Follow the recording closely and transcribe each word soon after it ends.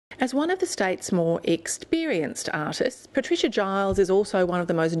As one of the state's more experienced artists, Patricia Giles is also one of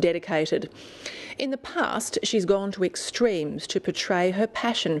the most dedicated. In the past, she's gone to extremes to portray her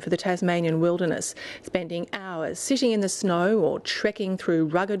passion for the Tasmanian wilderness, spending hours sitting in the snow or trekking through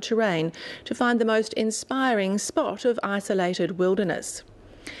rugged terrain to find the most inspiring spot of isolated wilderness.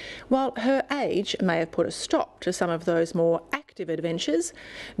 While her age may have put a stop to some of those more active adventures,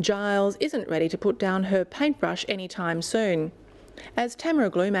 Giles isn't ready to put down her paintbrush anytime soon. As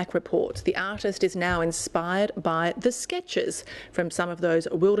Tamara Glumac reports, the artist is now inspired by the sketches from some of those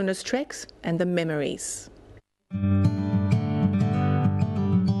wilderness treks and the memories.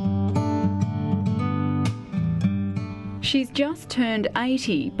 She's just turned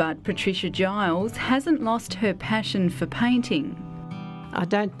 80, but Patricia Giles hasn't lost her passion for painting. I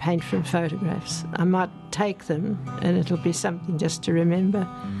don't paint from photographs. I might take them and it'll be something just to remember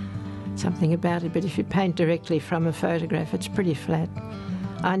something about it, but if you paint directly from a photograph, it's pretty flat.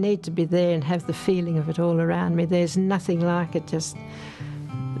 I need to be there and have the feeling of it all around me. There's nothing like it, just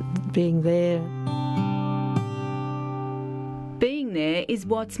being there. Being there is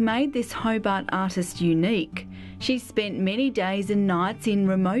what's made this Hobart artist unique. She's spent many days and nights in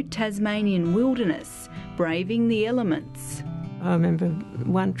remote Tasmanian wilderness, braving the elements. I remember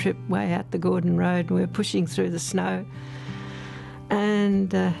one trip way out the Gordon Road, and we were pushing through the snow,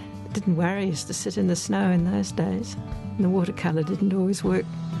 and it didn't worry us to sit in the snow in those days. And the watercolour didn't always work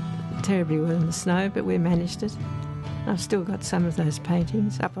terribly well in the snow, but we managed it. I've still got some of those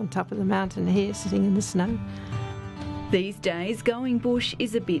paintings up on top of the mountain here, sitting in the snow. These days, going bush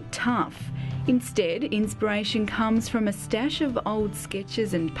is a bit tough. Instead, inspiration comes from a stash of old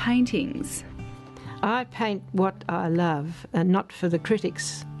sketches and paintings. I paint what I love and not for the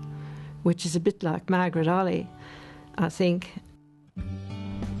critics, which is a bit like Margaret Olley, I think.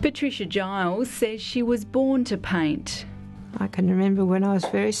 Patricia Giles says she was born to paint. I can remember when I was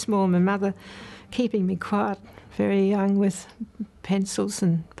very small, my mother keeping me quiet very young with pencils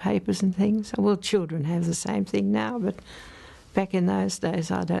and papers and things. Well, children have the same thing now, but back in those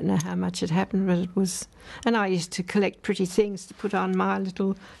days I don't know how much it happened, but it was... And I used to collect pretty things to put on my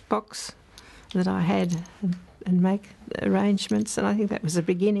little box that I had and make arrangements, and I think that was the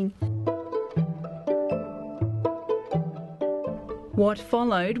beginning. What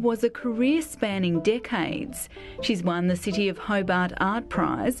followed was a career spanning decades. She's won the City of Hobart Art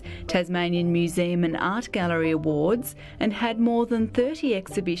Prize, Tasmanian Museum and Art Gallery Awards, and had more than 30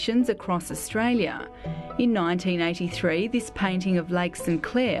 exhibitions across Australia. In 1983, this painting of Lake St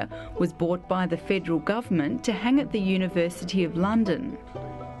Clair was bought by the federal government to hang at the University of London.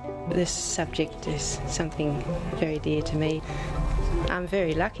 This subject is something very dear to me. I'm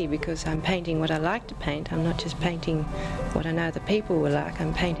very lucky because I'm painting what I like to paint. I'm not just painting what I know the people will like,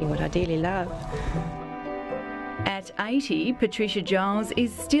 I'm painting what I dearly love. At 80, Patricia Giles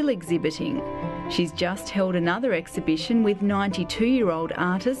is still exhibiting. She's just held another exhibition with 92-year-old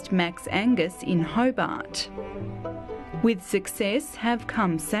artist Max Angus in Hobart. With success have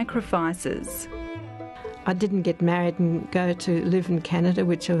come sacrifices. I didn't get married and go to live in Canada,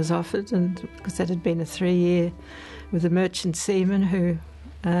 which I was offered, and because that had been a 3-year with a merchant seaman who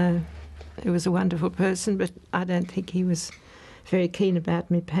was a wonderful person, but I don't think he was very keen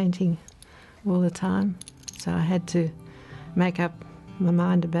about me painting all the time. So I had to make up my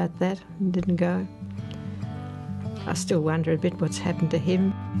mind about that and didn't go. I still wonder a bit what's happened to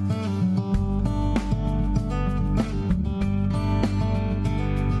him.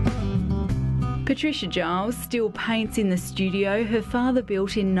 Patricia Giles still paints in the studio her father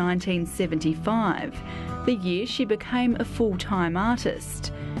built in 1975, the year she became a full-time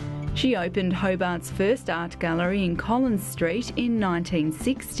artist. She opened Hobart's first art gallery in Collins Street in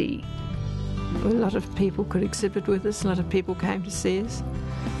 1960. A lot of people could exhibit with us, a lot of people came to see us.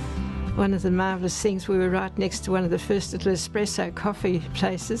 One of the marvellous things, we were right next to one of the first little espresso coffee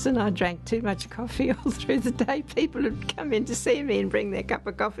places, and I drank too much coffee all through the day. People would come in to see me and bring their cup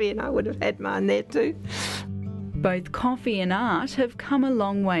of coffee, and I would have had mine there too. Both coffee and art have come a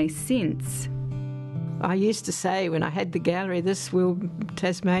long way since. I used to say when I had the gallery,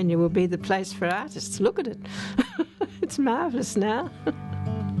 Tasmania will be the place for artists. Look at it. It's marvellous now.